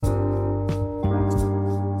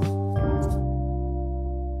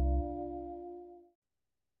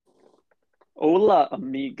Hola,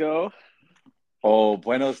 amigo. Oh,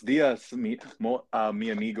 buenos días, mi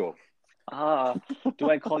amigo. Ah,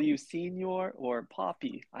 do I call you Senor or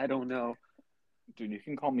Poppy? I don't know. Dude, you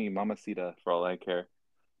can call me Mamacita for all I care.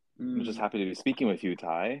 I'm just Mm, happy to be speaking with you,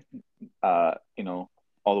 Ty. You know,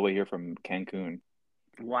 all the way here from Cancun.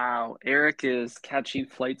 wow, Eric is catching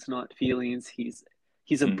flights, not feelings. He's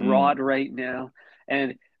Mm-hmm. abroad right now,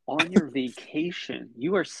 and on your vacation,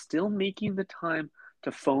 you are still making the time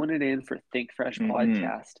to phone it in for Think Fresh Mm-hmm.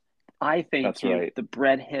 podcast. I thank That's you. right. The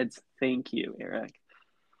breadheads thank you, Eric.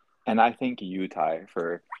 And I thank you, Ty,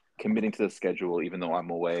 for committing to the schedule, even though I'm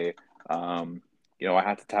away. Um, I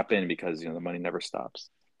have to tap in because, the money never stops.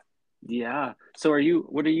 Yeah. So are you?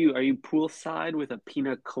 What are you? Are you poolside with a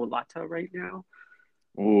pina colada right now?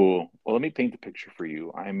 Ooh, well, let me paint the picture for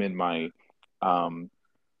you. I'm in my, um,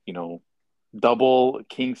 you know, double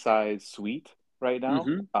king size suite right now.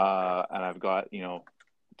 Mm-hmm. And I've got,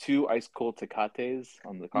 two ice cold Tecates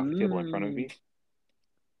on the coffee table in front of Mm. me.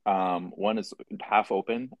 One is half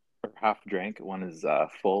open or half drank. One is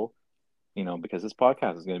full, because this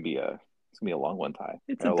podcast is gonna be a long one, Ty.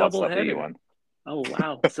 It's I a got a lot of double stuff to eat header. one. Oh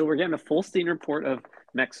wow! So we're getting a full steam report of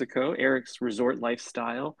Mexico, Eric's resort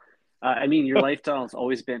lifestyle. I mean, your lifestyle has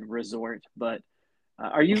always been resort, but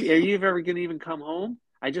are you ever going to even come home?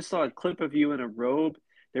 I just saw a clip of you in a robe.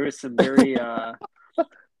 There was some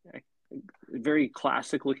very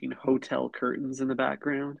classic looking hotel curtains in the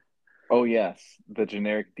background. Oh yes, the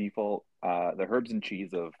generic default, the herbs and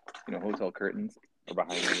cheese of hotel curtains are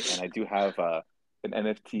behind me, and I do have an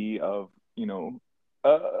NFT of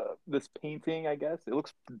this painting. I guess it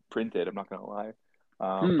looks printed. I'm not gonna lie,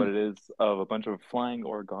 but Hmm. it is of a bunch of flying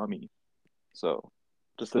origami. So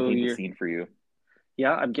just to So paint the you're scene for you.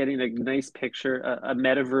 Yeah, I'm getting a nice picture, a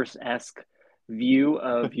metaverse-esque view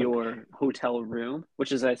of your hotel room,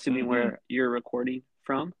 which is, I assuming, Hmm. where you're recording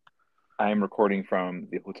from. I'm recording from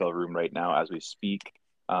the hotel room right now as we speak.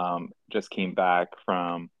 Just came back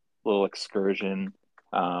from a little excursion,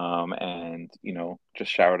 and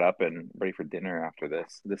just showered up and ready for dinner after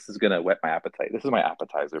this. This is gonna whet my appetite. This is my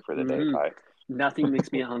appetizer for the day, Hmm. Ty. Nothing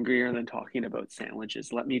makes me hungrier than talking about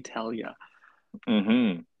sandwiches, let me tell you.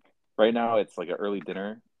 Hmm. Right now, it's like an early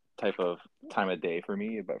dinner type of time of day for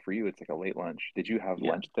me, but for you, it's like a late lunch. Did you have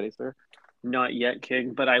Yeah, lunch today, sir? not yet,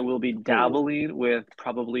 King, but I will be Oh, dabbling with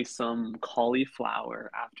probably some cauliflower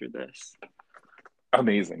after this.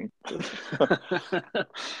 amazing.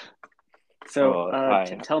 So, Well,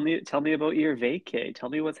 Ty, tell me about your vacay. Tell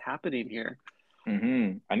me what's happening here.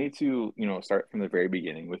 I need to, start from the very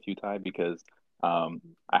beginning with you, Ty, because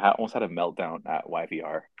almost had a meltdown at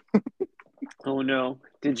YVR. Oh no.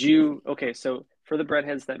 Did you? Okay, so for the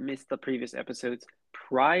breadheads that missed the previous episodes,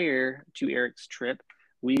 prior to Eric's trip,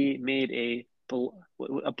 we made a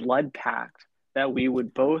blood pact that we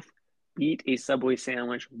would both eat a Subway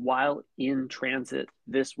sandwich while in transit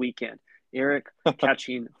this weekend. Eric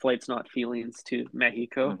catching flights not feelings to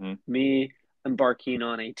Mexico, Hmm. me embarking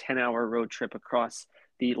on a 10-hour road trip across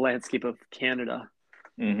the landscape of Canada.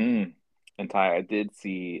 Hmm. And Ty, I did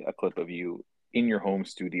see a clip of you in your home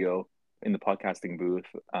studio in the podcasting booth,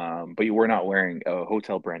 but you were not wearing a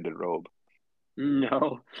hotel branded robe.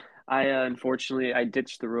 No, I unfortunately I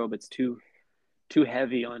ditched the robe. It's too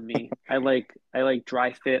heavy on me. I like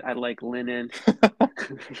dry fit. I like linen.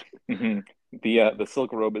 Hmm. The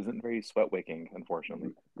silk robe isn't very sweat wicking, unfortunately.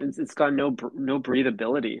 It's got no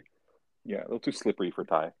breathability. Yeah, a little too slippery for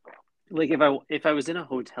Ty. Like if I was in a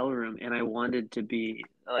hotel room and I wanted to be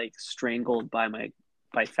like strangled by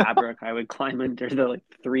fabric, I would climb under the like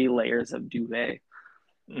 3 layers of duvet.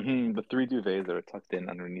 The three duvets that are tucked in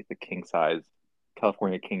underneath the king size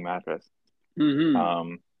California king mattress. Hmm.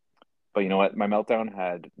 Um, But you know what? My meltdown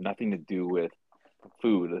had nothing to do with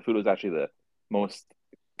food. The food was actually the most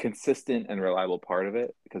consistent and reliable part of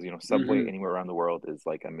it because Subway Hmm. anywhere around the world is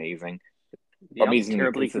like amazing, Yep, amazingly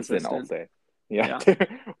terribly consistent, I'll consistent. say. Yeah, Yeah.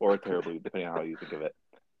 or terribly, depending on how you think of it.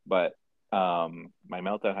 But my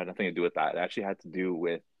meltdown had nothing to do with that. It actually had to do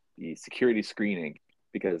with the security screening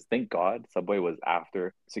because thank God Subway was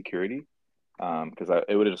after security because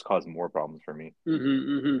it would have just caused more problems for me.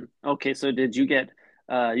 Hmm. Okay, so did you get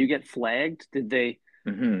flagged? Did they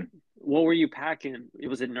Hmm. What were you packing?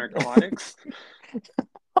 Was it narcotics?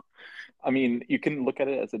 I mean, you can look at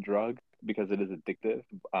it as a drug because it is addictive.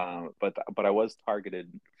 But I was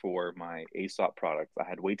targeted for my Aesop products. I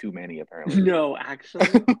had way too many apparently. No,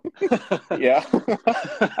 actually. Yeah,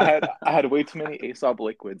 I had way too many Aesop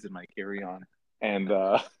liquids in my carry-on, and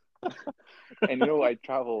I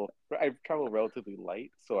travel relatively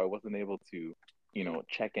light, so I wasn't able to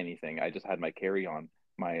check anything. I just had my carry-on,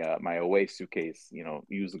 my away suitcase.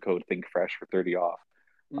 Use the code Think Fresh for 30 off.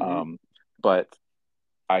 Hmm. Um, but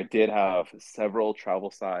I did have several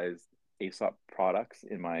travel sized Aesop products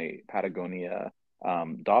in my Patagonia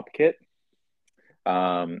DOP kit.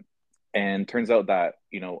 Um, and turns out that,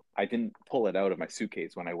 I didn't pull it out of my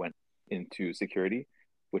suitcase when I went into security,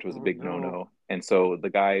 which was a Oh big no. no-no. And so the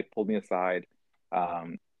guy pulled me aside,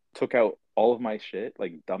 took out all of my shit,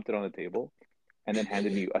 like dumped it on the table, and then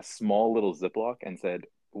handed me a small little Ziploc and said,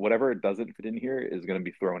 whatever doesn't fit in here is going to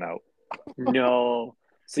be thrown out. No.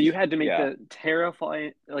 So you had to make Yeah. the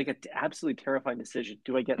terrifying, like an absolutely terrifying decision.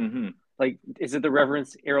 Do I get Hmm. like, is it the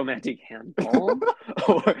Reverence Aromantic hand balm,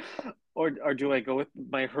 or, or do I go with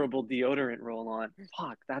my herbal deodorant roll on?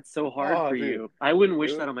 Fuck, that's so hard Oh, for dude. you. I wouldn't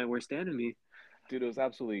wish It, that on my worst enemy. Dude, it was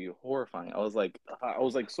absolutely horrifying. I was like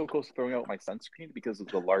so close to throwing out my sunscreen because of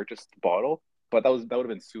the largest bottle, but that would have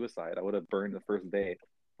been suicide. I would have burned the first day.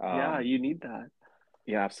 Yeah, Um, you need that.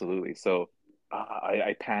 yeah, absolutely. So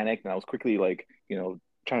I panicked and I was quickly like,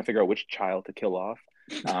 trying to figure out which child to kill off.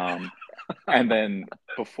 Um, and then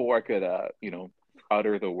before I could,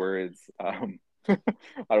 utter the words,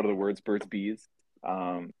 utter the words, birds, bees,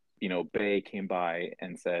 Bay came by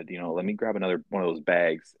and said, let me grab another one of those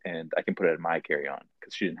bags and I can put it in my carry-on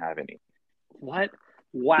because she didn't have any. What?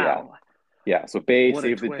 Yeah, Wow. yeah. So Bay What a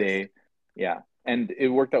saved the twist. day. Yeah, and it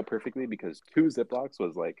worked out perfectly because two Ziplocs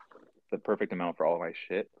was like the perfect amount for all of my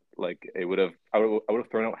shit. Like I would have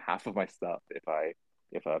thrown out half of my stuff if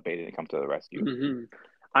Bay didn't come to the rescue. Hmm.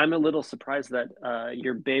 I'm a little surprised that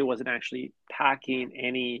your bae wasn't actually packing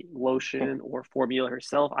any lotion or formula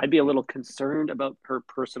herself. I'd be a little concerned about her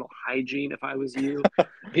personal hygiene if I was you.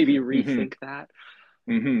 Maybe Hmm. rethink that.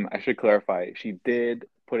 I should clarify. She did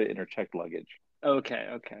put it in her checked luggage. Okay,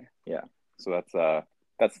 okay. Yeah. So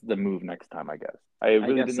that's the move next time, I guess. I I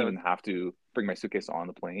really guess didn't so. even have to bring my suitcase on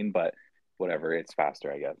the plane, but whatever, it's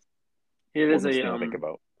faster, I guess. It One is less a thing to think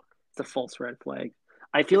about. it's a false red flag.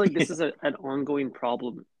 I feel like this is an ongoing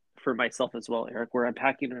problem for myself as well, Eric, where I'm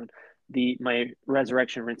packing around my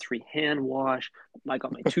resurrection rinse free hand wash. I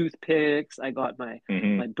got my toothpicks. I got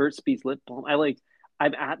Hmm. my Burt's Bees lip balm.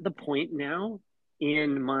 I'm at the point now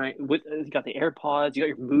in my with you got the AirPods, you got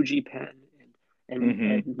your Muji pen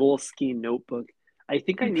and Hmm. Moleskine notebook. I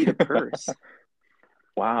think I need a purse.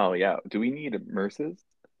 Wow, yeah. Do we need immersives?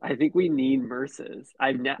 I think we need Merces.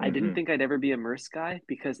 I didn't Hmm. think I'd ever be a Merce guy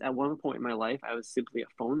because at one point in my life I was simply a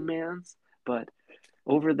phone man's, but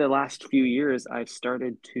over the last few years I've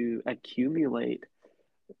started to accumulate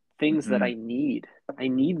things that Hmm. I need. I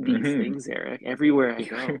need these Hmm. things, Eric, everywhere I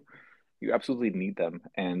go. You absolutely need them.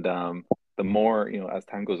 And the more, as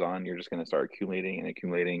time goes on, you're just going to start accumulating and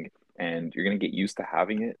accumulating, and you're going to get used to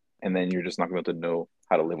having it. And then you're just not going to be able to know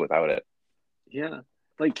how to live without it. Yeah.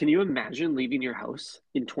 Like, can you imagine leaving your house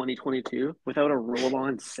in 2022 without a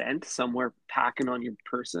roll-on scent somewhere packing on your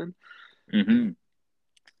person? Hmm.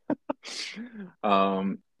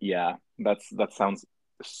 Yeah, that sounds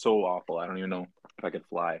so awful. I don't even know if I could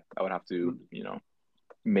fly. I would have to,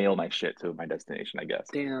 mail my shit to my destination, I guess.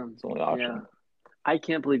 Damn. It's the only Yeah. option. I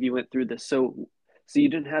can't believe you went through this. So you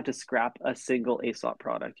didn't have to scrap a single Aesop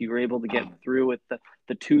product. You were able to get through with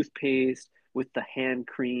the toothpaste, with the hand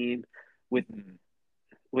cream, with Mhm.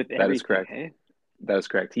 with That is everything. correct. Hey, That is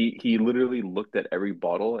correct. He literally looked at every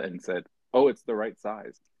bottle and said, "Oh, it's the right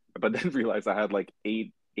size," but then realized I had like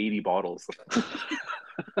 80 bottles.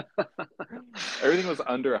 Everything was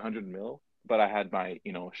under 100 mil, but I had my,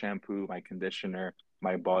 shampoo, my conditioner,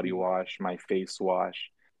 my body wash, my face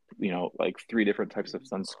wash, like three different types of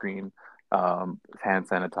sunscreen, hand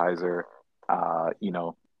sanitizer,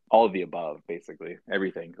 all of the above, basically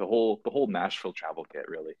everything, the whole Nashville travel kit,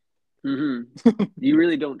 really. mm-hmm. You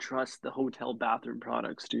really don't trust the hotel bathroom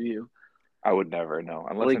products, do you? I would never know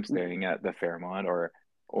unless Like, I'm staying at the Fairmont or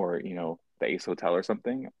the Ace Hotel or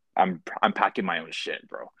something. I'm packing my own shit,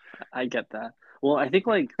 bro. I get that. Well, I think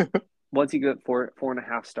like once you get four and a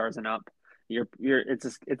half stars and up, you're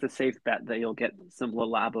it's a safe bet that you'll get some Le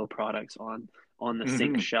Labo products on the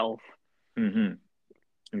sink Hmm. shelf. Hmm.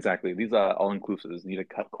 Exactly. These all inclusives need to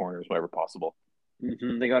cut corners whenever possible.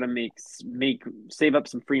 They got to make save up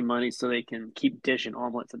some free money so they can keep dishing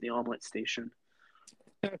omelets at the omelet station.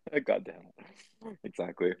 God damn it.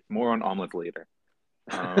 Exactly. More on omelets later.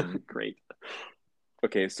 Um, Great.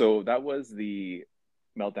 okay, so that was the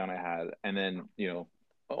meltdown I had, and then the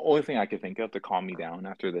only thing I could think of to calm me down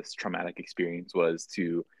after this traumatic experience was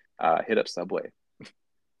to hit up Subway.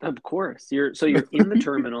 Of course. You're in the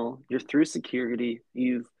terminal, you're through security,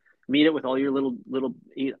 you've meet it with all your little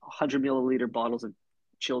 800 milliliter bottles of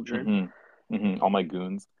children, Hmm. All my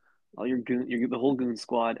goons. all the whole goon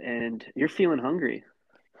squad, and you're feeling hungry.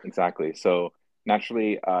 Exactly. So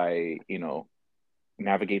naturally, I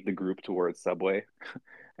navigate the group towards Subway,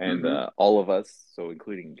 and Mm-hmm. all of us, so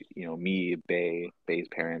including me, Bay's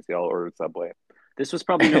parents, they all ordered Subway. This was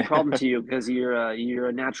probably no problem to you because you're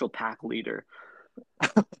a natural pack leader.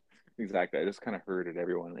 Exactly. I just kind of herded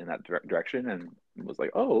everyone in that direction and was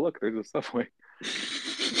like, "Oh, look, there's a Subway."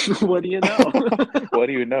 What do you know? What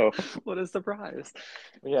do you know? What a surprise.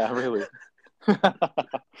 Yeah, really.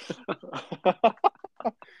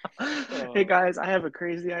 Hey Oh, guys, I have a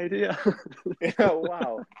crazy idea. yeah,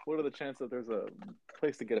 wow. What are the chances that there's a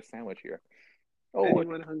place to get a sandwich here? Oh, look.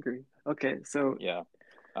 Anyone hungry? Okay, so Yeah.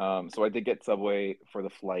 So I did get Subway for the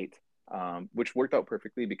flight, which worked out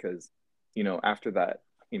perfectly because, after that,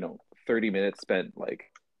 30 minutes spent like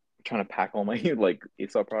trying to pack all my like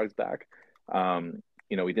ASOS products back.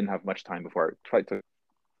 We didn't have much time before our flight took.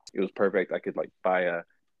 It was perfect. I could like buy a,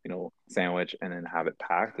 sandwich and then have it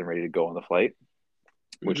packed and ready to go on the flight,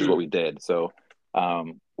 which is what mhm. we did. So,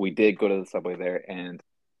 we did go to the Subway there, and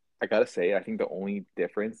I gotta say, I think the only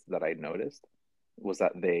difference that I noticed was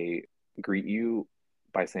that they greet you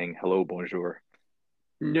by saying hello, bonjour.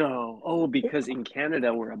 No. Oh, because in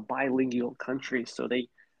Canada we're a bilingual country, so they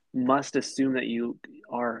must assume that you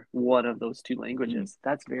are one of those two Mhm. languages.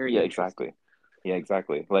 That's very Yeah, interesting. exactly. Yeah,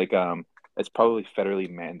 exactly. Like, it's probably federally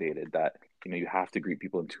mandated that, you have to greet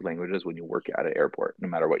people in two languages when you work at an airport, no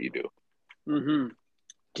matter what you do. Hmm.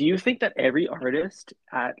 Do you think that every artist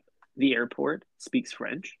at the airport speaks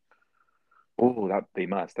French? Oh, that they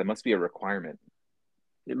must. That must be a requirement.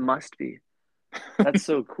 It must be. That's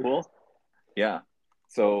so cool. Yeah.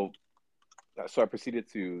 So, so I proceeded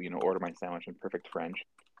to, order my sandwich in perfect French.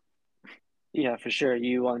 Yeah, for sure.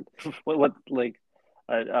 You want what like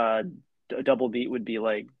a double beat would be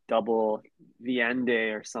like double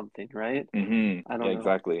viande or something, right? I Yeah, don't know.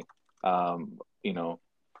 exactly. You know,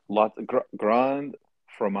 lots grand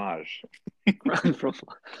fromage. From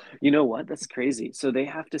you know what? That's crazy. So they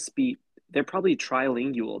have to speak. They're probably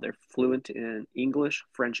trilingual. They're fluent in English,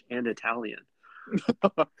 French, and Italian.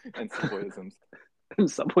 And Subwayisms. In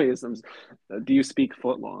some ways, do you speak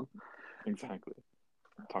footlong? Exactly.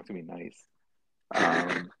 Talk to me nice.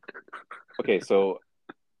 Um, okay, so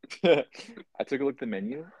I took a look at the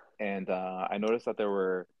menu, and I noticed that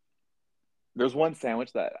there's one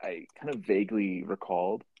sandwich that I kind of vaguely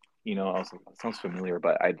recalled. I was like, it sounds familiar,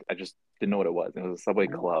 but I just didn't know what it was. It was a Subway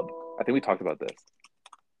Club. I think we talked about this.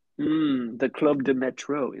 The Club de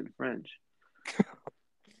Metro in French.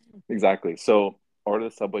 Exactly. So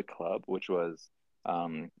ordered the Subway Club, which was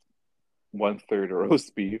um, one third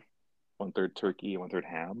roast beef, one third turkey, and one third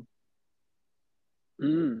ham.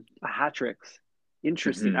 A Hatrix.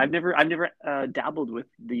 Interesting. Hmm I've never dabbled with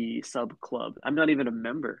the sub club. I'm not even a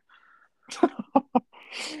member.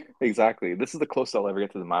 Exactly. This is the closest I'll ever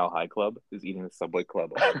get to the Mile High Club is eating the Subway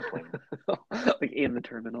Club on the plane. Like in the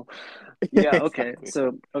terminal. Yeah, okay. Exactly.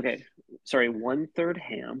 So, okay. Sorry, one third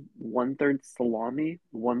ham, one third salami,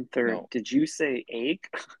 one third. No. Did you say egg?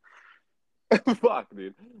 Fuck,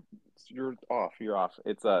 dude. You're off. You're off.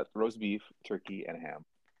 It's roast beef, turkey, and ham.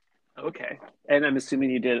 Okay. And I'm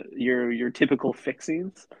assuming you did your typical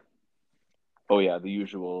fixings. Oh yeah, the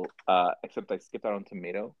usual. Except I skipped out on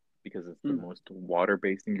tomato because it's the Mm. most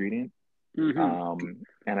water-based ingredient. Hmm.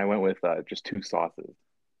 And I went with just two sauces.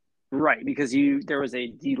 Right, because there was a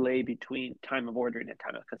delay between time of ordering and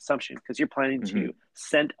time of consumption because you're planning Hmm to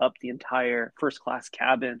send up the entire first class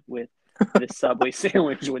cabin with this Subway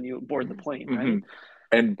sandwich when you board the plane, hmm right?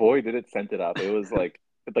 And boy, did it scent it up. It was like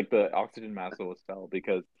the oxygen mask was fell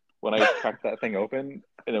because when I cracked that thing open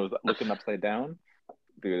and it was looking upside down,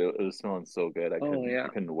 dude, it was smelling so good. I Oh couldn't yeah. I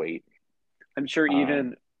couldn't wait. I'm sure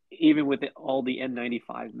Um, even with all the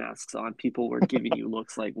N95 masks on, people were giving you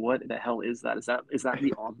looks like, what the hell is that? Is that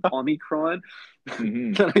the Omicron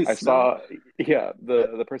hmm that I I smell? saw, yeah,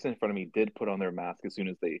 the person in front of me did put on their mask as soon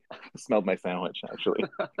as they smelled my sandwich, actually.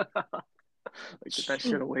 Like get that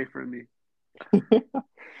shit away from me.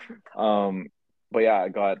 Um, but yeah, I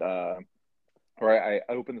got or I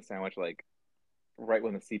opened the sandwich like right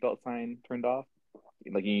when the seatbelt sign turned off.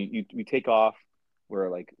 Like we take off, we're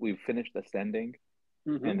like we've finished ascending,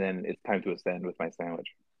 Hmm. and then it's time to ascend with my sandwich.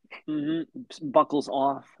 Buckles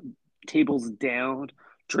off, tables down,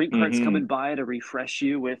 drink carts Hmm coming by to refresh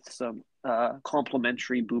you with some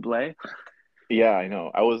complimentary buble. Yeah, I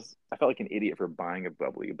know. I felt like an idiot for buying a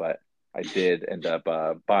bubbly, but I did end up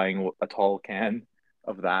buying a tall can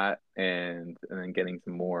of that and then getting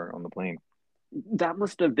some more on the plane. That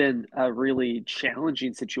must have been a really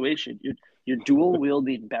challenging situation. You're dual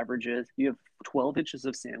wielding beverages. You have 12 inches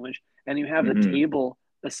of sandwich, and you have the Hmm table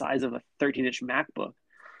the size of a 13-inch MacBook.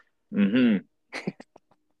 hmm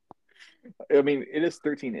I mean, it is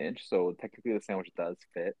 13-inch, so technically the sandwich does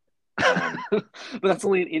fit. Um, But that's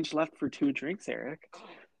only an inch left for two drinks, Eric.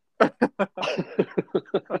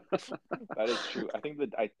 That is true. I think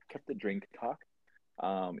that I kept the drink tucked.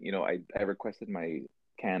 I requested my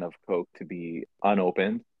can of Coke to be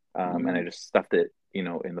unopened, and I Mm, just stuffed it, in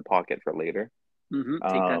the pocket for later. take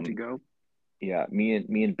that to Um, go. yeah, me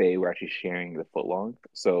and Bay were actually sharing the footlong,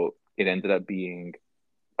 so it ended up being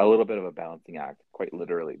a little bit of a balancing act, quite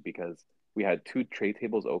literally, because we had two tray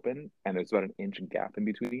tables open, and there's about an inch gap in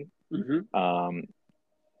between. Hmm. Um,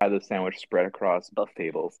 had the sandwich spread across both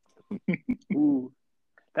tables. Ooh,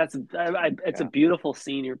 it's a Yeah. beautiful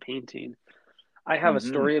scene you're painting. I have a Hmm.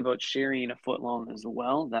 story about sharing a foot long as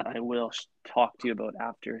well that I will talk to you about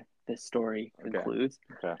after this story Okay. concludes.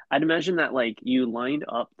 Okay. I'd imagine that like you lined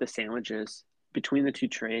up the sandwiches between the two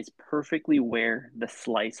trays perfectly where the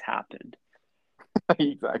slice happened.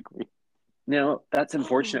 Exactly. Now, that's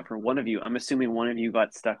unfortunate for one of you. I'm assuming one of you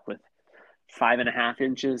got stuck with 5.5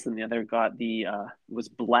 inches and the other got the was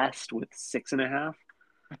blessed with 6.5.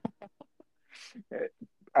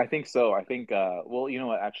 I think so. I think well, you know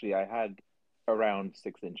what, actually I had around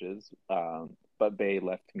 6 inches. But Bay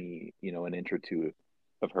left me, an inch or two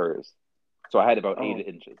of hers. So I had about eight Oh,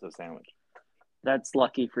 inches of sandwich. that's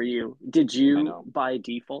lucky for you. Did I you know. by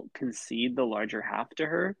default concede the larger half to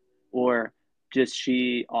her, or does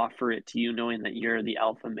she offer it to you knowing that you're the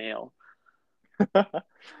alpha male?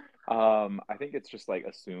 I think it's just like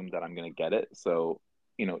assumed that I'm gonna get it. So,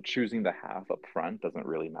 choosing the half up front doesn't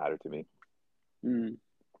really matter to me. Hmm,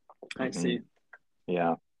 I Hmm. see.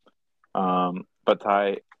 Yeah. But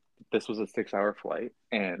Ty, this was a 6 hour flight,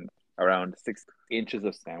 and around 6 inches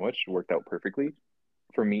of sandwich worked out perfectly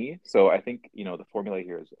for me. So I think, the formula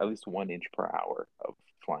here is at least 1 inch per hour of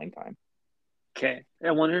flying time. Okay.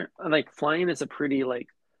 I wonder, like, flying is a pretty like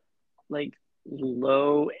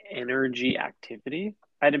low energy activity.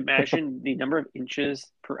 I'd imagine the number of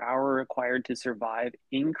inches per hour required to survive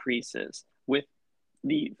increases with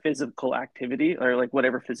the physical activity or like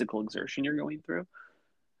whatever physical exertion you're going through.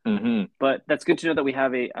 Hmm. But that's good to know that we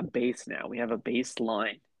have a base now. We have a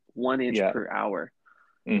baseline, 1 inch Yeah. per hour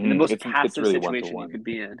in the Hmm. most It's passive really one to situation you one. could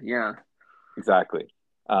be in. Yeah. Exactly.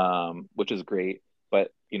 Which is great.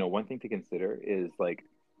 But, one thing to consider is like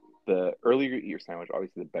the earlier you eat your sandwich,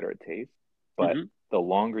 obviously the better it tastes. But Hmm. the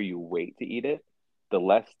longer you wait to eat it, the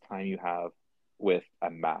less time you have with a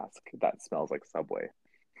mask that smells like Subway.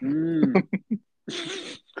 Mm.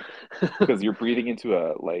 Because you're breathing into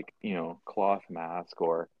a like, cloth mask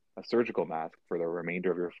or a surgical mask for the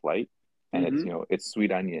remainder of your flight. And it's, Hmm. it's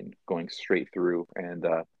sweet onion going straight through. And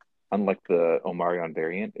unlike the Omarion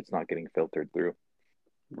variant, it's not getting filtered through.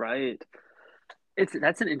 Right.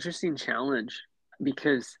 That's an interesting challenge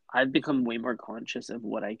because I've become way more conscious of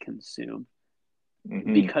what I consume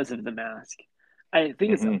Hmm. because of the mask. I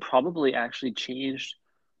think it's Hmm. probably actually changed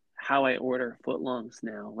how I order footlongs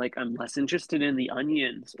now. Like I'm less interested in the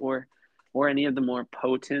onions or any of the more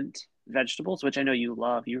potent vegetables, which I know you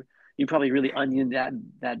love. You probably really onioned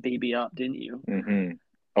that baby up, didn't you? Hmm.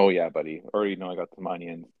 Oh yeah, buddy. Already know I got some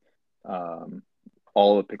onions. Um,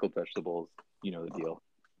 all the pickled vegetables, you know the deal.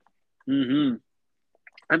 Hmm.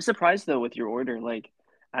 I'm surprised though with your order. Like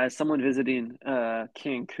as someone visiting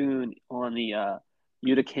Cancun on the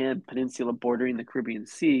Yucatan Peninsula bordering the Caribbean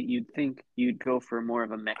Sea, you'd think you'd go for more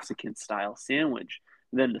of a Mexican style sandwich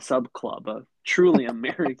than the Sub Club, a truly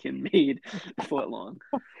American made footlong.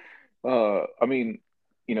 I mean,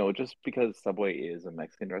 just because Subway is a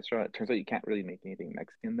Mexican restaurant, it turns out you can't really make anything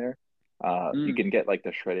Mexican there. You Mm, can get like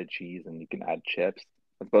the shredded cheese and you can add chips.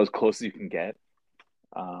 That's about as close as you can get.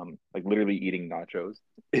 Like literally eating nachos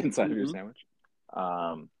inside of your hmm. sandwich.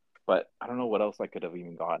 Um, but I don't know what else I could have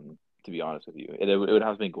even gotten, to be honest with you. It would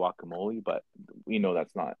have to be guacamole, but we know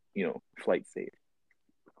that's not, flight safe.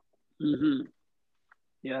 Hmm.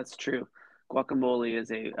 Yeah, that's true. Guacamole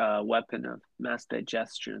is a weapon of mass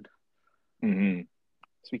digestion. Hmm.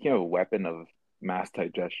 Speaking of a weapon of mass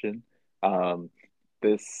digestion, um,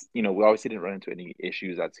 we obviously didn't run into any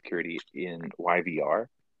issues at security in YVR,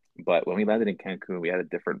 but when we landed in Cancun, we had a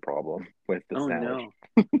different problem with the Oh sandwich.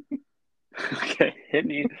 no. Okay, hit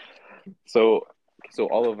me. So, so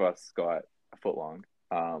all of us got a foot long,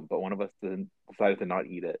 but one of us decided to not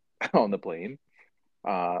eat it on the plane,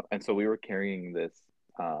 and so we were carrying this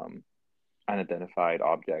um, unidentified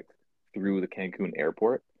object through the Cancun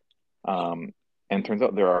airport, um, and turns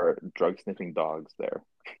out there are drug sniffing dogs there.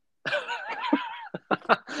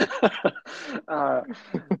 uh,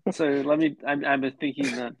 so let me. I'm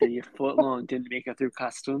thinking that the footlong didn't make it through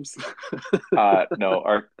customs. No,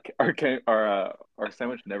 our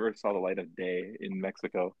sandwich never saw the light of day in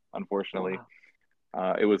Mexico. Unfortunately,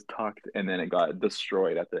 Wow. it was tucked and then it got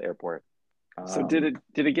destroyed at the airport. So Um, did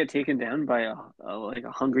it get taken down by like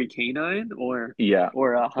a hungry canine yeah.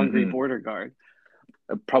 or a hungry Hmm. border guard?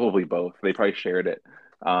 Probably both. They probably shared it.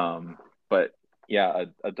 But yeah,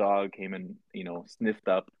 a dog came and, sniffed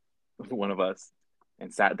up one of us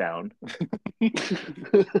and sat down.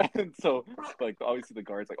 And so, like, obviously the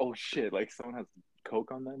guard's like, oh shit, like someone has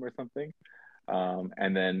Coke on them or something.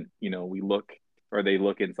 And then, we look or they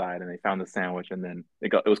look inside and they found the sandwich, and then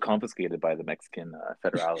it was confiscated by the Mexican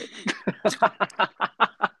Federales.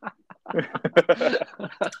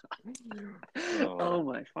 Oh Oh,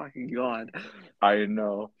 my fucking God. I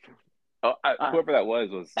know. Uh, Whoever that was,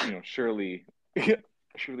 surely,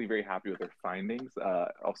 surely very happy with their findings.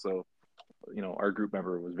 Also, our group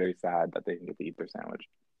member was very sad that they didn't get to eat their sandwich.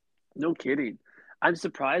 no kidding. I'm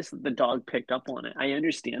surprised that the dog picked up on it. I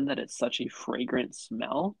understand that it's such a fragrant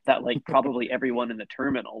smell that like probably everyone in the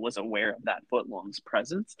terminal was aware of that footlong's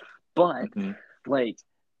presence. But Hmm. like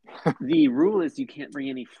the rule is you can't bring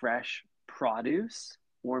any fresh produce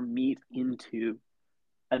or meat into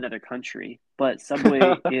another country. But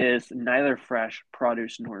Subway is neither fresh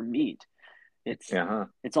produce nor meat. It's Yeah, huh?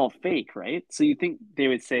 it's all fake, right? So you think they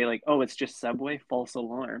would say like, "Oh, it's just Subway." False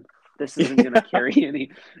alarm. This isn't going to Yeah. carry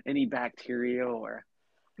any bacteria or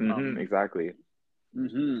um. Exactly.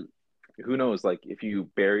 Mm-hmm. Who knows? Like, if you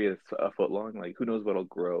bury a foot long, like, who knows what'll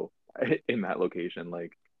grow in that location?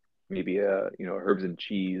 Like, maybe herbs and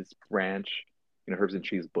cheese ranch, herbs and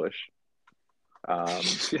cheese bush. Um,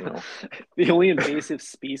 you Yeah. know, The only invasive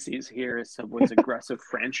species here is Subway's aggressive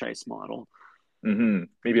franchise model. You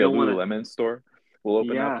maybe a don't want to. Lululemon store will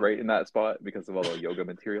open up Yeah. right in that spot because of all the yoga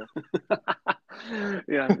material.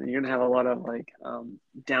 Yeah, you're gonna have a lot of like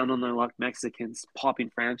down on their luck Mexicans popping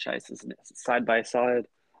franchises side by side.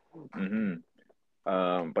 Hmm.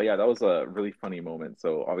 But yeah, that was a really funny moment.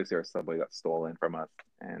 So obviously our subway got stolen from us,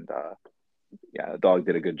 and yeah, the dog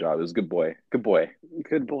did a good job. It was a good boy, good boy.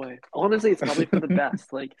 Good boy. Honestly, it's probably for the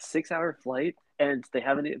best. Like 6 hour flight, and they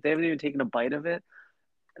haven't even taken a bite of it.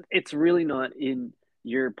 It's really not in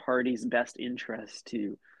your party's best interest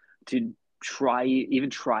to try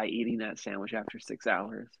eating that sandwich after 6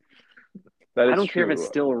 hours. That I is don't care if it's true.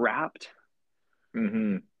 still wrapped.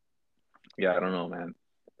 Hmm. Yeah, I don't know, man.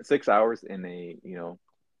 6 hours in a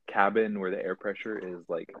cabin where the air pressure is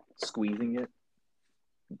like squeezing it.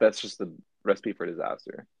 That's just the recipe for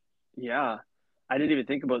disaster. Yeah, I didn't even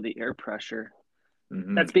think about the air pressure.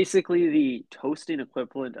 That's Hmm. basically the toasting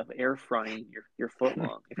equivalent of air frying your foot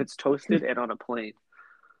long. If it's toasted and on a plane.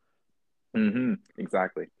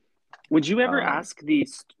 Exactly. Would you ever Um, ask the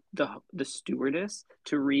stewardess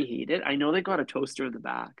to reheat it? I know they got a toaster in the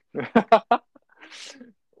back.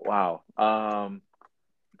 wow.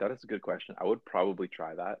 That is a good question. I would probably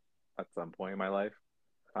try that at some point in my life.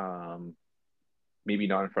 Um, Maybe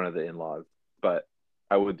not in front of the in-laws, but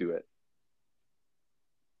I would do it.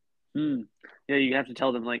 Hmm. Yeah, you have to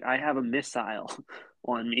tell them like I have a missile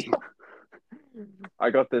on me.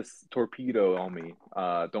 I got this torpedo on me.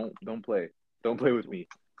 Don't play. Don't play with me.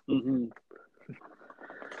 Hmm.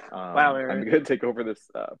 Wow, I'm Aaron. gonna take over this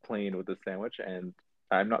plane with this sandwich, and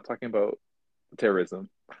I'm not talking about terrorism.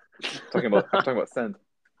 I'm talking about sense.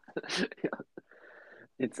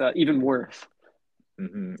 It's even worse.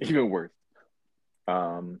 Even worse.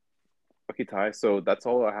 Um, okay, Ty. So that's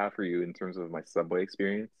all I have for you in terms of my Subway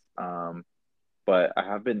experience. But I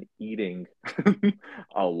have been eating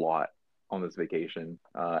a lot on this vacation.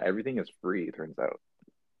 Everything is free, it turns out.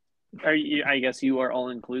 Are you, I guess you are all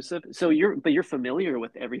inclusive. So you're familiar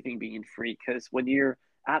with everything being free because when you're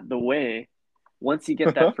at the way, once you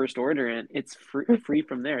get that first order in, it's free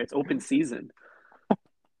from there. It's open season.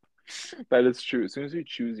 That is true. As soon as you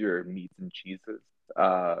choose your meats and cheeses,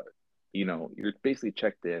 uh, you're basically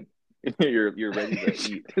checked in. You're ready to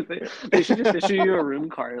eat. They should just issue you a room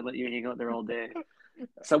card and let you hang out there all day.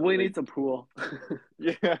 Subway They needs a pool.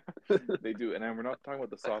 Yeah, they do. And then we're not talking about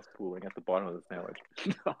the sauce pooling at the bottom of the sandwich.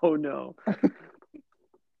 Oh no.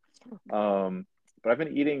 Um, but I've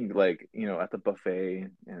been eating like, at the buffet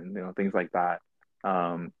and things like that.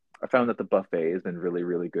 I found that the buffet has been really,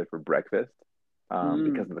 really good for breakfast, because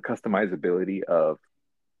Mm. of the customizability of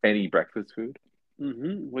any breakfast food.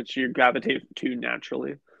 Which you gravitate to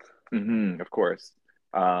naturally. Of course.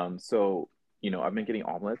 So, I've been getting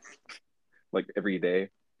omelets like every day,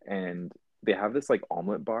 and they have this like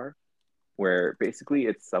omelet bar where basically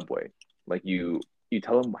it's Subway. Like you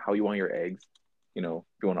tell them how you want your eggs, if you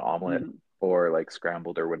want an omelet Mm. or like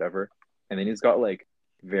scrambled or whatever. And then he's got like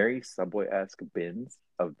very Subway-esque bins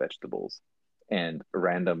of vegetables and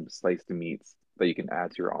random sliced meats that you can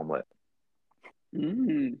add to your omelet.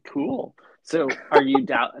 Cool. So, are you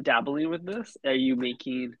dabbling with this? Are you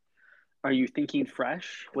making Are you thinking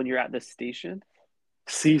fresh when you're at this station?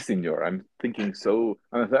 Si, senor. I'm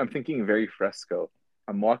thinking very fresco.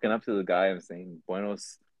 I'm walking up to the guy. I'm saying,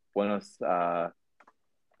 buenos, buenos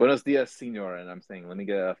dias, senor. And I'm saying, let me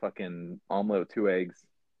get a fucking omelet with 2 eggs,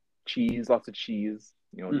 cheese, lots of cheese,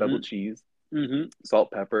 double Mm-hmm. cheese, Mm-hmm.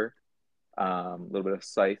 salt, pepper, a little bit of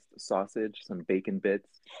sliced sausage, some bacon bits,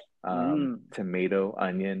 Mm. tomato,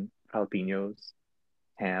 onion, jalapenos,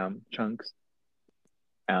 ham chunks.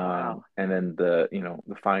 Wow. And then the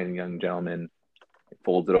fine young gentleman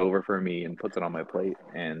folds it over for me and puts it on my plate.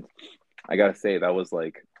 And I gotta say, that was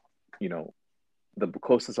like, you know, the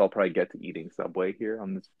closest I'll probably get to eating Subway here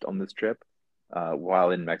on this trip,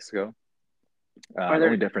 while in Mexico. Are The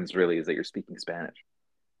only there difference really is that you're speaking Spanish.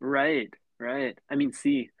 right, right. I mean,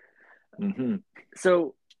 see, Hmm.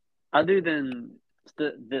 so other than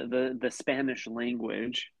the Spanish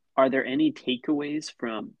language, are there any takeaways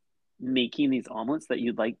from making these omelets that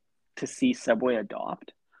you'd like to see Subway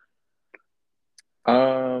adopt?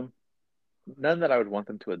 Um, None that I would want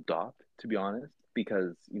them to adopt, to be honest,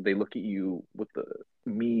 because they look at you with the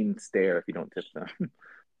mean stare if you don't tip them.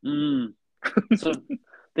 Mm. So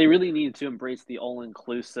they really need to embrace the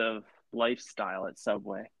all-inclusive lifestyle at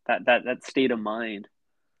Subway. That state of mind.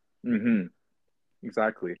 Hmm.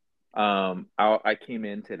 Exactly. I came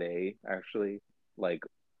in today actually, like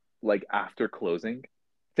after closing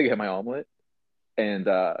to get my omelet, and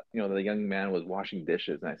the young man was washing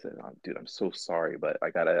dishes, and I said, "Oh, dude, I'm so sorry, but I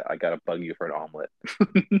gotta bug you for an omelet."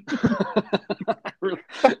 I really,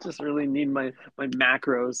 just really need my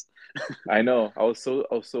macros. I know. I was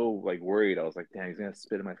so like worried. I was like, "Damn, he's gonna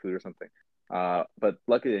spit in my food or something." But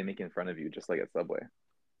luckily they make it in front of you, just like at Subway.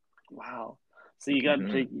 Wow. So you got Hmm.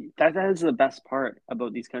 to, that is the best part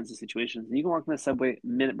about these kinds of situations. You can walk in the subway a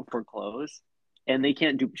minute before close, and they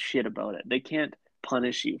can't do shit about it. They can't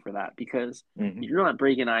punish you for that because Hmm. you're not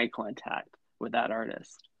breaking eye contact with that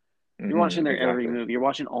artist. You're watching their every Exactly. move. You're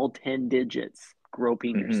watching all 10 digits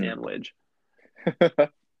groping your Hmm. sandwich.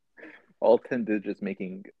 All 10 digits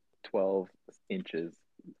making 12 inches.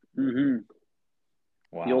 Mm-hmm.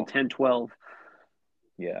 The old Wow. 10-12.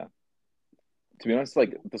 Yeah. To be honest,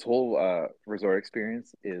 like this whole resort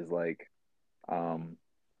experience is like um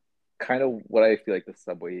kind of what I feel like the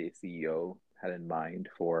Subway CEO had in mind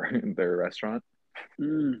for their restaurant.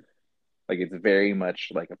 Mm, Like it's very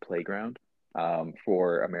much like a playground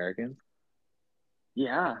for Americans.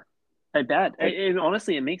 yeah, I bet. Like,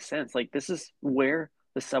 Honestly, it makes sense. Like this is where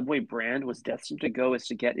the Subway brand was destined to go is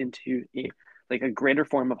to get into a greater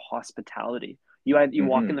form of hospitality. You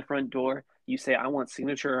walk in hmm the front door, you say, I want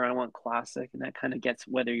signature or I want classic, and that kind of gets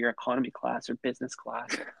whether you're economy class or business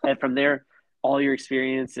class. And from there, all your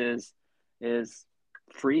experience is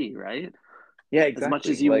free, right? yeah, As much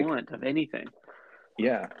exactly. as you Like, want of anything.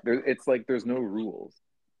 yeah, it's like there's no rules.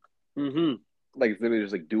 Mm-hmm. Like it's literally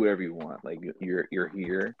just like do whatever you want. Like you're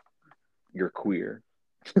here, you're queer.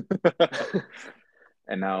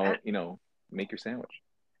 And now, make your sandwich.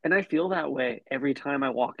 And I feel that way every time I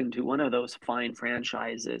walk into one of those fine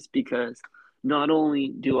franchises because not only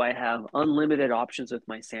do I have unlimited options with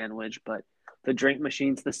my sandwich, but the drink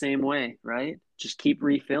machine's the same way, right? Just keep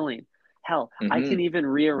refilling. Hell, I can Hmm. even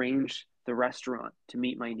rearrange the restaurant to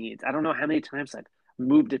meet my needs. I don't know how many times I've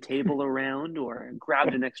moved a table around or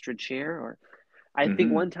grabbed an extra chair, or I think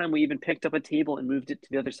Hmm. one time we even picked up a table and moved it to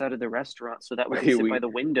the other side of the restaurant so that we could We sit by we the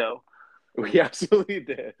window. we absolutely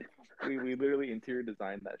did. We literally interior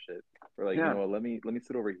designed that shit. We're like, you Yeah, know what, let me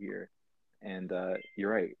sit over here. And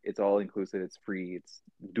you're right. It's all inclusive, it's free, it's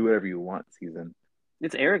do whatever you want season.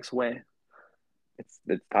 it's Eric's way. It's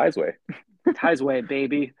Ty's way. Ty's way,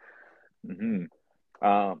 baby. Hmm.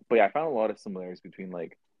 But yeah, I found a lot of similarities between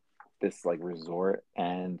like this like resort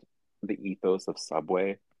and the ethos of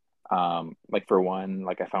Subway. Like for one,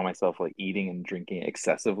 like I found myself like eating and drinking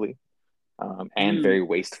excessively, and Mm. very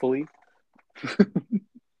wastefully.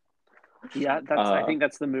 Yeah, I Uh, think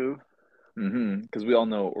that's the move. because we all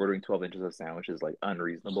know ordering 12 inches of sandwich is like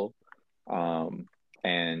unreasonable. Um,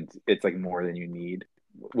 and it's like more than you need,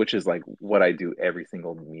 which is like what I do every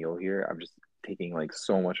single meal here. I'm just taking like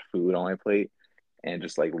so much food on my plate and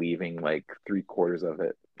just like leaving like 3/4 of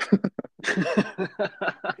it.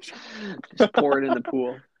 Just pour it in the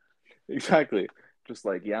pool. Exactly. Just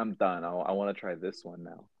like, yeah, I'm done. I want to try this one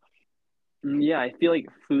now. Yeah, I feel like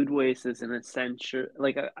food waste is an essential,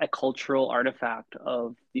 like a cultural artifact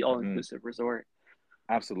of the Hmm. all-inclusive resort.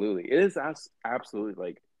 Absolutely. It is absolutely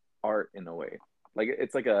like art in a way. Like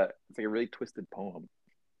it's like a really twisted poem.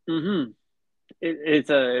 Hmm. It's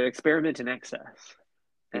an experiment in excess,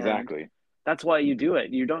 and Exactly. that's why you do it.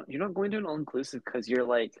 You're not going to an all-inclusive because you're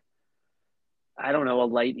like, I don't know, a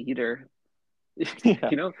light eater.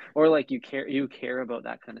 Yeah. or like you care about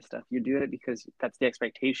that kind of stuff. You do it because that's the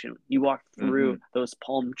expectation. You walk through Hmm. those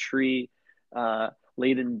palm tree uh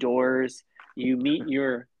laden doors, you meet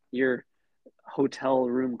your hotel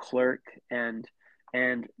room clerk, and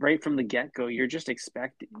right from the get-go you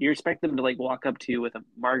expect them to like walk up to you with a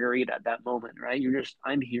margarita at that moment, right? You're just,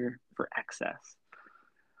 I'm here for excess.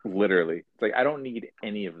 Literally. It's like I don't need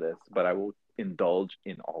any of this, but I will indulge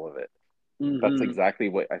in all of it. That's Hmm. exactly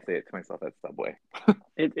what I say it to myself at Subway.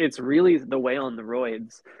 It's really the way on the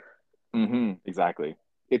roids. Exactly.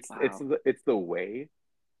 It's Wow. the way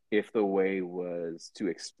if the way was to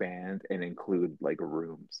expand and include like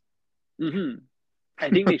rooms. Hmm. I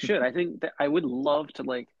think they should. I think that I would love to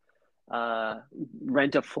like uh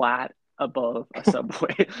rent a flat above a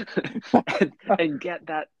subway and get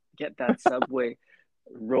that subway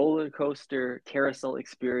roller coaster carousel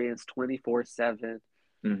experience 24/7.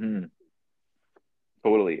 Hmm.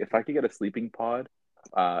 Totally. If I could get a sleeping pod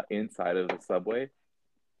inside of the subway,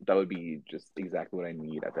 that would be just exactly what I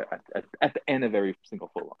need at the end of every single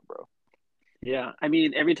foot long, bro. Yeah, I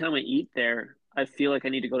mean, every time I eat there, I feel like I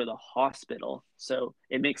need to go to the hospital. So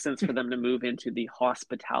it makes sense for them to move into the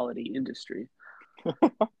hospitality industry.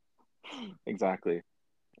 Exactly.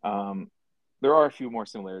 Um, there are a few more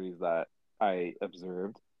similarities that I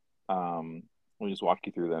observed. Let me just walk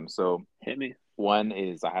you through them. So Hit me. one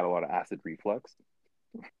is I had a lot of acid reflux.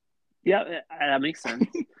 Yeah, that makes sense.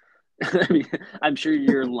 I mean, I'm sure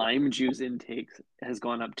your lime juice intake has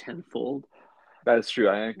gone up tenfold. That is true.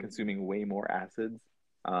 I am consuming way more acids.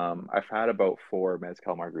 I've had about four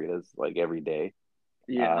mezcal margaritas like every day,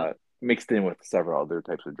 Yeah. uh, mixed in with several other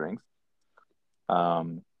types of drinks.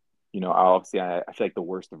 Um, I feel like the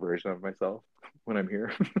worst version of myself when I'm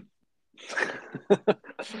here.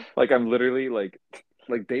 Like I'm literally like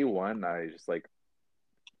day one, I just like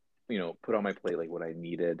put on my plate like what I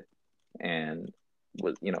needed and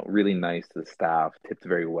was really nice to the staff, tipped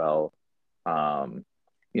very well. Um,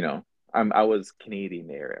 you know, I was Canadian,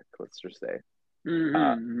 Eric. Let's just say.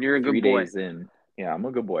 Uh, You're a three good boy. days in, yeah, I'm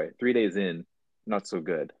a good boy. 3 days in, not so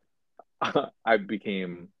good. I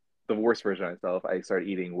became the worst version of myself. I started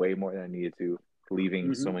eating way more than I needed to,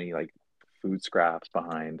 leaving so Hmm. many like food scraps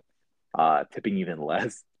behind, tipping even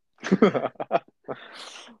less.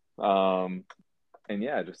 um, and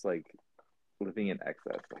yeah, just like living in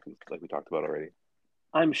excess, like we talked about already.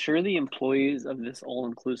 I'm sure the employees of this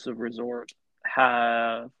all-inclusive resort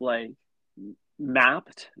have like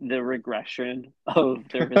mapped the regression of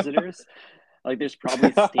their visitors. Like there's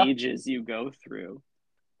probably stages you go through.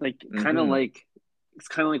 Like kind of Hmm. like it's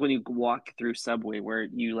kind of like when you walk through Subway where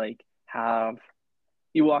you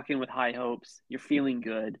walk in with high hopes, you're feeling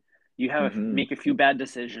good, you have Hmm. make a few bad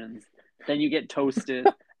decisions, then you get toasted,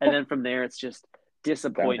 and then from there it's just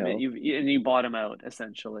disappointment. Downhill. You bottom out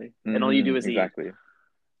essentially, and all you do is eat. Exactly.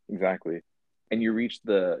 Exactly. And you reach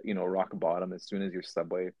the, rock bottom as soon as your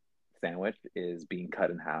Subway sandwich is being cut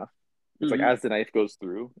in half. It's like Hmm. as the knife goes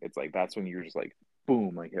through, it's like that's when you're just like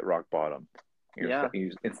boom, like hit rock bottom. Yeah, You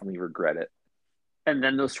just instantly regret it. and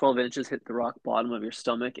then those 12 inches hit the rock bottom of your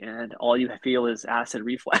stomach, and all you feel is acid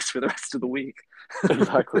reflux for the rest of the week.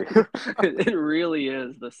 Exactly. It really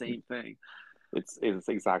is the same thing. It's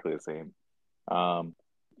exactly the same. Um,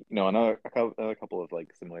 another couple of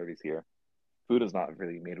like similarities here. Food is not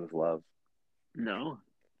really made with love. No.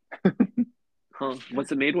 Huh.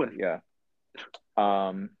 What's it made with? Yeah.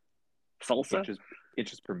 Um, Salsa?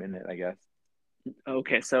 inches per minute, I guess.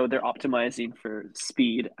 Okay, so they're optimizing for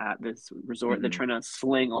speed at this resort. They're Hmm. trying to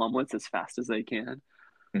sling omelets as fast as they can.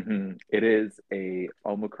 It is a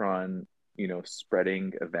Omicron,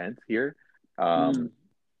 spreading event here. Mm. Um,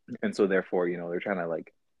 and so therefore, they're trying to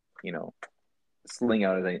like, you know, sling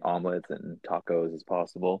out as many omelets and tacos as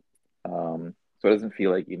possible. So it doesn't feel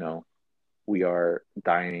like, we are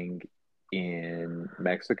dining in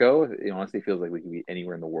Mexico. It honestly feels like we could be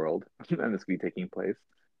anywhere in the world and this could be taking place,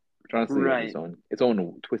 which honestly has Right, its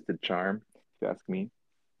own twisted charm, if you ask me.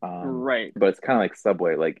 right. But it's kind of like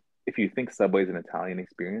Subway. Like if you think Subway is an Italian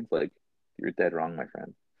experience, like you're dead wrong, my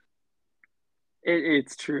friend.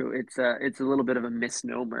 It's true. It's a little bit of a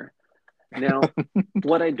misnomer. Now,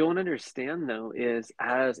 what I don't understand though is,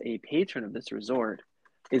 as a patron of this resort,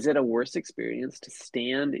 is it a worse experience to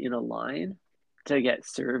stand in a line to get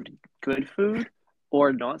served good food,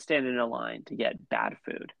 or not stand in a line to get bad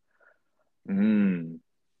food? Mm,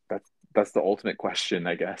 that's the ultimate question,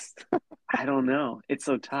 I guess. I don't know. It's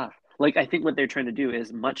so tough. Like, I think what they're trying to do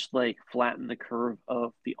is much like flatten the curve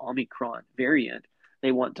of the Omicron variant,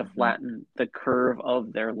 they want to Hmm. flatten the curve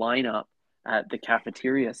of their lineup at the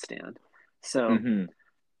cafeteria stand. So Hmm.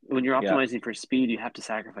 when you're Yeah, optimizing for speed, you have to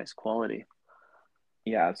sacrifice quality.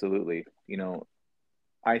 yeah, absolutely.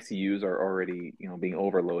 ICUs are already, being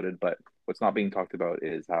overloaded, but what's not being talked about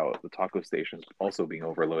is how the taco stations also being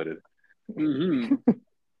overloaded. Hmm.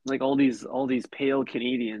 Like all these pale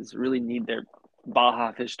Canadians really need their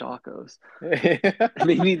Baja fish tacos.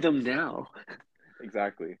 They need them now.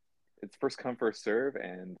 Exactly. It's first come, first serve,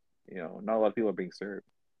 and not a lot of people are being served.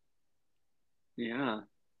 Yeah.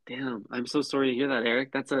 Damn. I'm so sorry to hear that,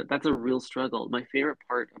 Eric. That's a real struggle. My favorite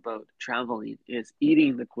part about traveling is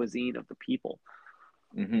eating the cuisine of the people.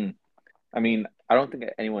 Hmm. I mean, I don't think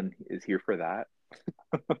anyone is here for that.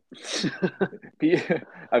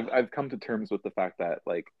 I've come to terms with the fact that,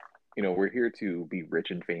 like, we're here to be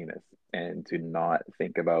rich and famous and to not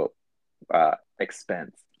think about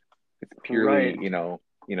expense. It's purely, Right.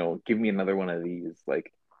 give me another one of these.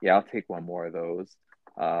 Like, yeah, I'll take one more of those.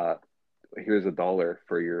 Uh, Here's $1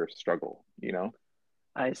 for your struggle.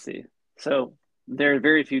 I see. So there are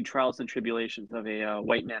very few trials and tribulations of a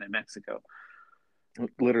white man in Mexico.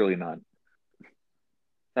 Literally none.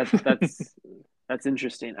 That's that's that's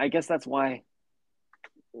interesting. I guess that's why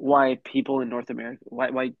people in North America,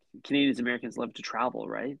 why Canadians Americans love to travel,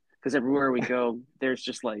 right? Because everywhere we go, there's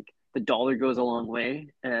just like the dollar goes a long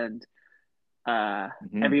way, and uh,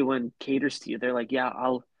 Hmm. everyone caters to you. They're like, yeah,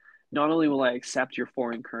 I'll not only will I accept your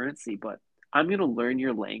foreign currency, but I'm gonna learn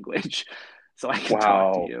your language so I can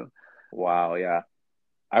talk to Wow. you. Wow, yeah.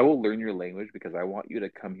 I will learn your language because I want you to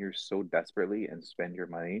come here so desperately and spend your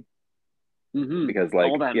money. Because,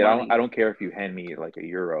 All like, that yeah, I money. don't care if you hand me like a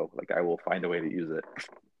euro, like I will find a way to use it.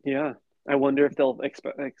 Yeah. I wonder if they'll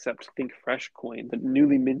accept Think Fresh coin, the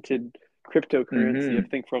newly minted cryptocurrency Hmm. of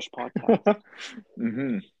Think Fresh podcast.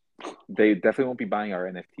 Hmm. They definitely won't be buying our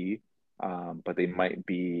NFT, but they might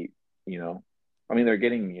be, you know, I mean, they're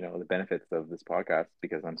getting, the benefits of this podcast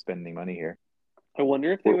because I'm spending money here. I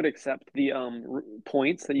wonder if they We're- would accept the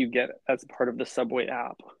points that you get as part of the Subway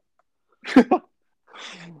app.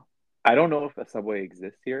 I don't know if a Subway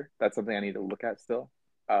exists here. That's something I need to look at still.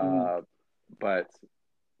 Mm. Uh, but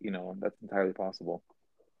that's entirely possible.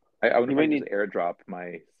 I wonder You if I might can just need. airdrop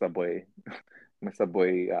my Subway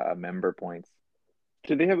member points.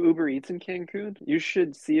 Do they have Uber Eats in Cancun? You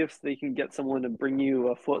should see if they can get someone to bring you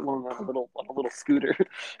a foot long on a little scooter.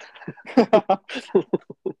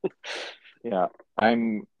 Yeah,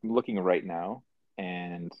 I'm looking right now,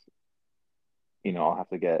 and I'll have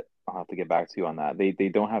to get back to you on that. They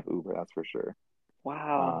don't have Uber, that's for sure.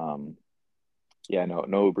 Wow. Um, yeah, no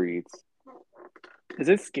Uber Eats. Is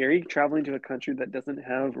it scary traveling to a country that doesn't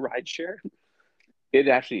have rideshare? It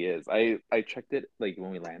actually is. I checked it like when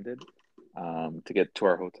we landed, to get to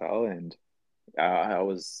our hotel, and I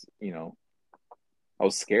was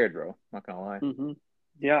scared, bro. Not gonna lie. Hmm.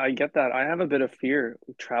 Yeah, I get that. I have a bit of fear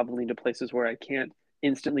traveling to places where I can't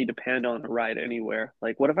instantly depend on a ride anywhere.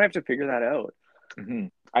 Like, what if I have to figure that out? Hmm.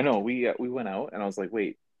 I know we went out, and I was like,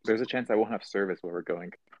 wait, there's a chance I won't have service where we're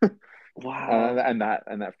going, Wow. and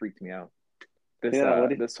that freaked me out. This Yeah, uh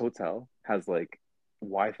what if, this hotel has like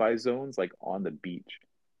Wi-Fi zones like on the beach.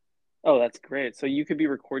 oh, that's great. So you could be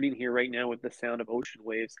recording here right now with the sound of ocean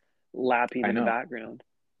waves lapping I in the know. background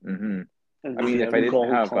Hmm. and I just mean, a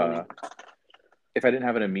gull calling. if I didn't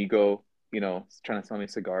have an amigo, trying to sell me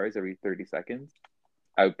cigars every 30 seconds,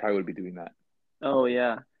 I would probably would be doing that. Oh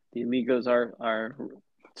yeah, the amigos are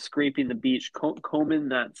scraping the beach, combing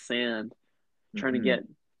that sand, trying to Hmm. get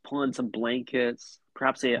pulling some blankets,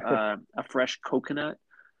 perhaps a fresh coconut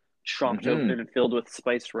chopped Hmm. open and filled with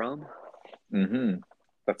spiced rum. Hmm.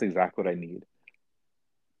 That's exactly what I need.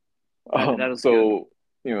 That was good.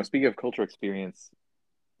 So, speaking of cultural experience,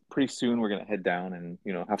 pretty soon we're gonna head down and,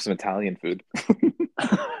 have some Italian food.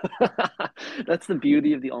 That's the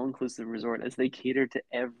beauty of the all-inclusive resort, as they cater to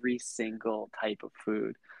every single type of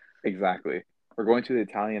food. Exactly. We're going to the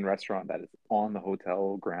Italian restaurant that is on the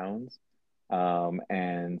hotel grounds.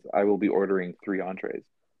 And I will be ordering 3 entrees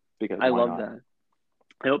because I why love not? that.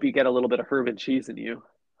 I hope you get a little bit of herb and cheese in you.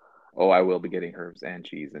 Oh, I will be getting herbs and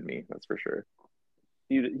cheese in me, that's for sure.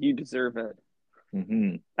 You deserve it.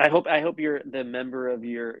 Hmm. I hope you're the member of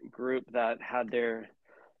your group that had their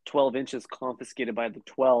 12 inches confiscated by the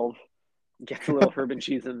 12 gets a little herb and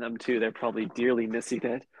cheese in them too. They're probably dearly missing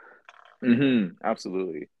it. Hmm.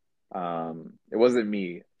 Absolutely. It wasn't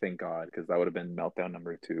me, thank God, because that would have been meltdown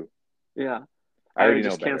number two. Yeah, I I would already know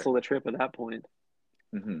just better. cancel the trip at that point.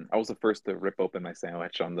 I was the first to rip open my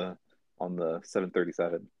sandwich on the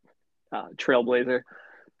 737. Trailblazer.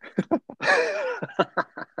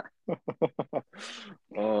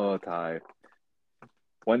 Oh, Ty.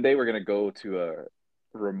 One day we're gonna go to a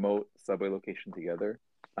remote subway location together.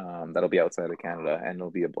 That'll be outside of Canada, and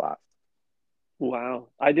it'll be a blast. Wow.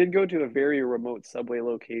 I did go to a very remote subway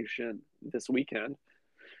location this weekend.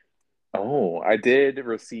 Oh, I did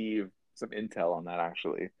receive some intel on that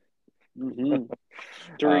actually. Hmm.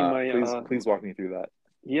 During my Please walk me through that.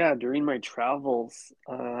 yeah, during my travels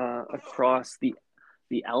across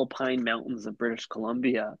the Alpine Mountains of British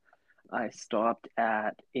Columbia, I stopped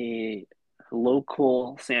at a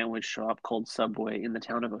local sandwich shop called Subway in the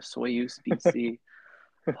town of Osoyoos, BC,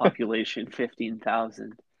 population 15,000.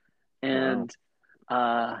 Wow. And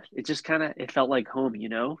it just kind of it felt like home, you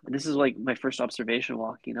know? And this is like my first observation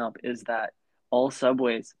walking up is that all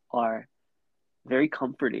Subways are very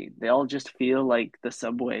comforting. They all just feel like the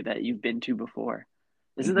Subway that you've been to before.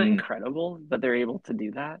 Isn't that Hmm. incredible that they're able to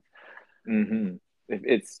do that? Hmm.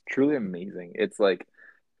 It's truly amazing. It's like,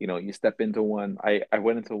 you step into one. I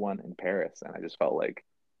went into one in Paris, and I just felt like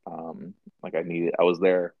I needed. I was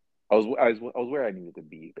there. I was where I needed to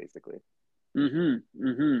be, basically. Mm-hmm.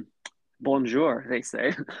 Mm-hmm. Bonjour, they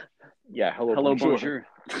say. Yeah. Hello, Hello, bonjour.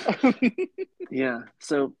 bonjour. Yeah.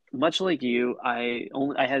 So much like you, I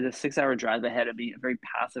had a 6 hour drive ahead of me, a very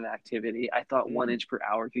passive activity. I thought one Mm, inch per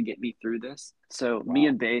hour could get me through this. So me wow.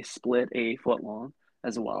 and Bay split a foot long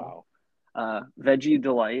as well. Wow. Veggie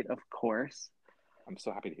delight, of course. I'm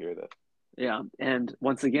so happy to hear this. Yeah. And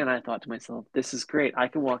once again, I thought to myself, this is great. I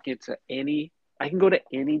can go to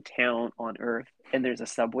any town on earth and there's a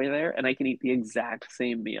Subway there and I can eat the exact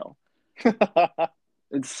same meal.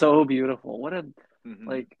 It's so beautiful. What a, Hmm.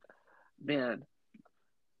 like, man,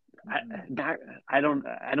 I, Hmm. I don't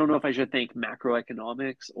know if I should thank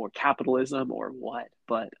macroeconomics or capitalism or what,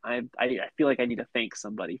 but I feel like I need to thank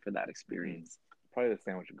somebody for that Hmm. experience. Probably the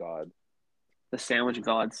sandwich god. The sandwich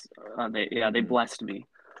gods, they Hmm. blessed me.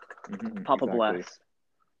 Hmm. Papa Exactly. bless.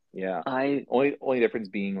 Yeah. I Only difference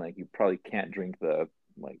being like you probably can't drink the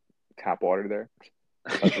like tap water there.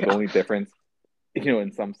 That's the yeah. only difference,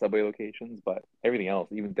 in some Subway locations, but everything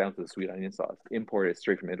else, even down to the sweet onion sauce, imported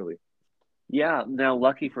straight from Italy. Yeah, now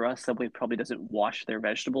lucky for us, Subway probably doesn't wash their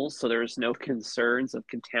vegetables, so there's no concerns of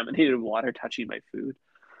contaminated water touching my food.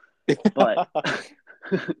 But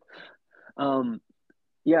um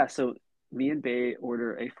yeah, so me and Bay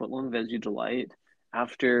order a footlong veggie delight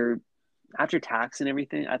after after tax and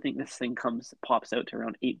everything. I think this thing comes pops out to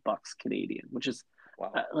around $8 Canadian, which is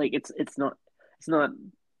Wow. like it's not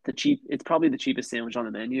the cheap. It's probably the cheapest sandwich on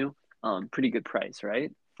the menu. Pretty good price,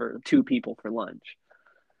 right? For two people for lunch.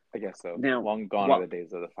 I guess so. Now, Long gone are what the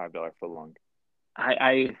days of the $5 foot long.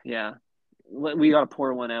 I yeah, we got to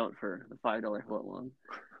pour one out for the $5 footlong.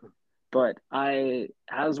 But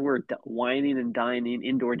as we're whining and dining,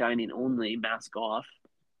 indoor dining only, mask off,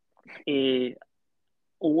 a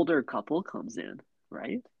older couple comes in,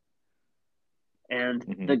 right? And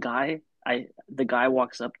Hmm. the guy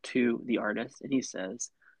walks up to the artist and he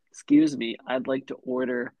says, "Excuse me, I'd like to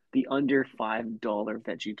order the under $5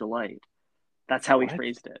 veggie delight." That's how he What?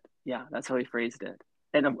 phrased it. Yeah, that's how he phrased it.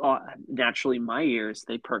 And naturally, my ears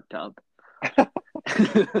they perked up.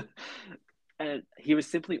 And he was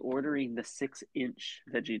simply ordering the 6 inch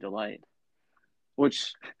veggie delight,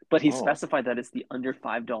 which, but he Oh, specified that it's the under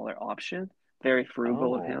 $5 option. Very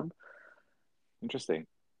frugal of oh, him. interesting.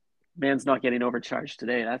 Man's not getting overcharged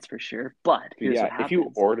today, that's for sure. But Dude, here's yeah, what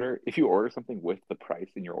happens. if you order something with the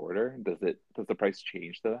price in your order, does the price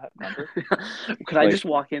change to that number? Could I Like, just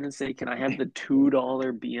walk in and say, "Can I have the $2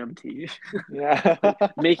 BMT?" yeah.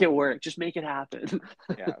 Like, make it work. Just make it happen.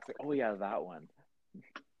 Yeah, it's like, oh yeah, that one.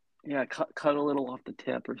 Yeah, cut a little off the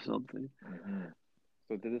tip or something. Hmm.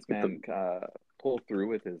 So did this Get the man pull through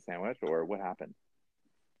with his sandwich or what happened?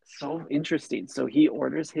 So interesting. So he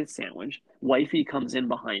orders his sandwich. Wifey comes in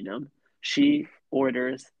behind him. She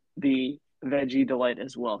orders the veggie delight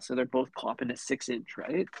as well. So they're both popping a 6 inch,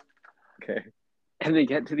 right? Okay. And they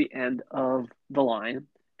get to the end of the line,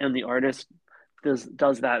 and the artist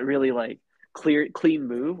does that really like clean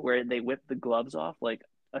move where they whip the gloves off like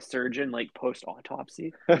a surgeon like post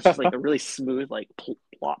autopsy. It's just like a really smooth like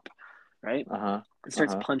plop, right? Uh-huh. And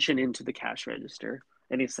starts Uh-huh. punching into the cash register,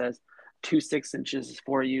 and he says, "Two 6 inches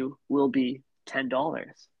for you will be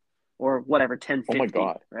 $10 or whatever, ten Oh my fifty,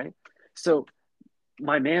 God. right?" So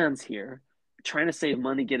my man's here trying to save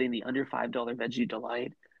money getting the under $5 veggie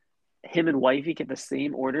delight. Him and wifey get the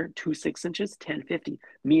same order, two 6 inches, 10.50.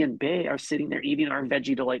 Me and Bay are sitting there eating our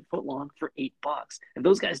veggie delight footlong for $8. If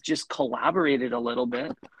those guys just collaborated a little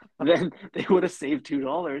bit, then they would have saved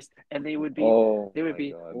 $2 and Oh they would my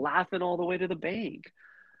be God. laughing all the way to the bank.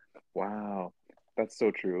 Wow. That's so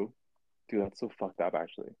true. Dude, that's so fucked up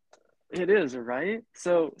actually. It is, right?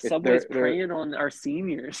 So It Subway's preying on our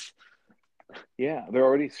seniors. yeah, they're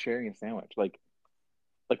already sharing a sandwich. Like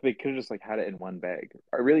they could have just like had it in one bag.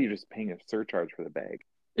 Or really you're just paying a surcharge for the bag.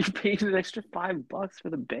 You're paying an extra $5 for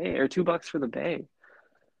the bay or $2 for the bay.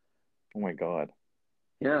 Oh my God.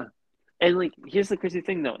 Yeah. And like, here's the crazy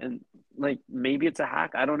thing though, and like maybe it's a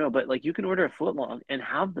hack, I don't know, but like you can order a foot long and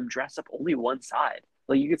have them dress up only one side.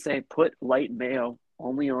 Like you could say put light mayo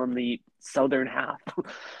only on the southern half,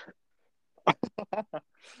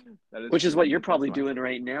 That is which is true. what I'm you're gonna probably customize doing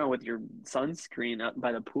right now with your sunscreen up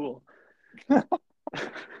by the pool. it.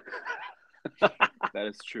 That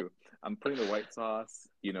is true. I'm putting the white sauce,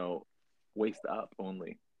 waist up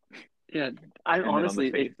only, Yeah, I and then on the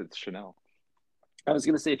honestly, face it's Chanel. I was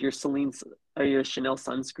gonna say if your Celine's or your Chanel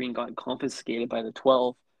sunscreen got confiscated by the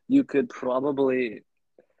 12, you could probably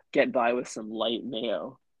get by with some light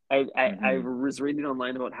mayo. I Hmm. was reading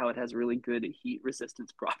online about how it has really good heat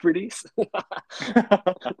resistance properties.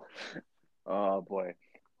 Oh boy.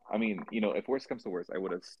 I mean, if worst comes to worst, I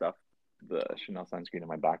would have stuffed the Chanel sunscreen in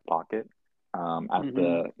my back pocket at Hmm.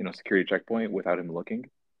 the security checkpoint without him looking,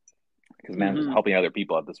 because man's just Hmm. helping other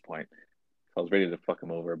people at this point. So I was ready to fuck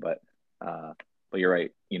him over, uh, but you're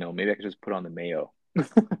right. Maybe I could just put on the mayo.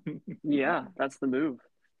 Yeah, that's the move.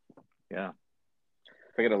 Yeah.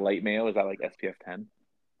 If I get a light mayo, is that like SPF 10?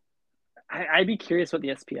 I'd be curious what the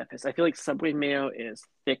SPF is. I feel like Subway mayo is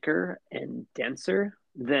thicker and denser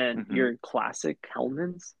than Mm-hmm. your classic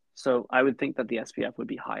Hellman's. So I would think that the SPF would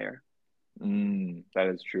be higher. That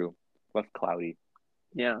is true. Less cloudy.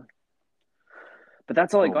 Yeah. But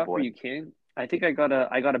that's all I Oh got for boy. you, King. I think I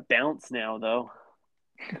gotta bounce now though.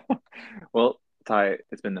 Well, Ty,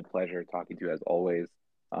 it's been a pleasure talking to you as always.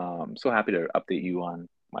 So happy to update you on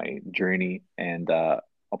my journey, and I'll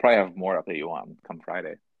probably have more to update you on come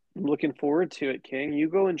Friday. I'm looking forward to it, King. You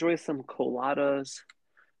go enjoy some coladas,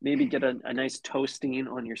 maybe get a nice toasting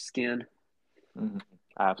on your skin. Hmm.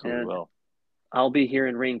 I absolutely And will. I'll be here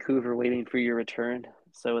in Vancouver waiting for your return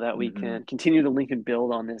so that we Hmm. can continue to link and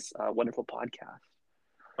build on this wonderful podcast.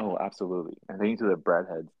 Oh, absolutely. And thank you to the bread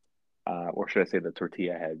heads, or should I say the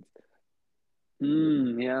tortilla heads?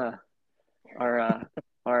 Yeah. Our,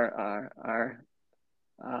 our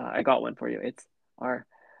I got one for you. It's our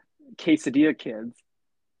quesadilla kids,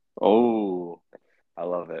 Oh, I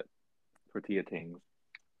love it. Tortilla tings.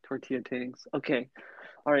 tortilla tings. Okay.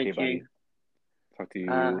 All right, Okay, buddy. King. Talk to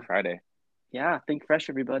Uh, you Friday. yeah, think fresh,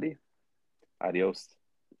 everybody. Adios.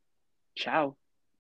 Ciao.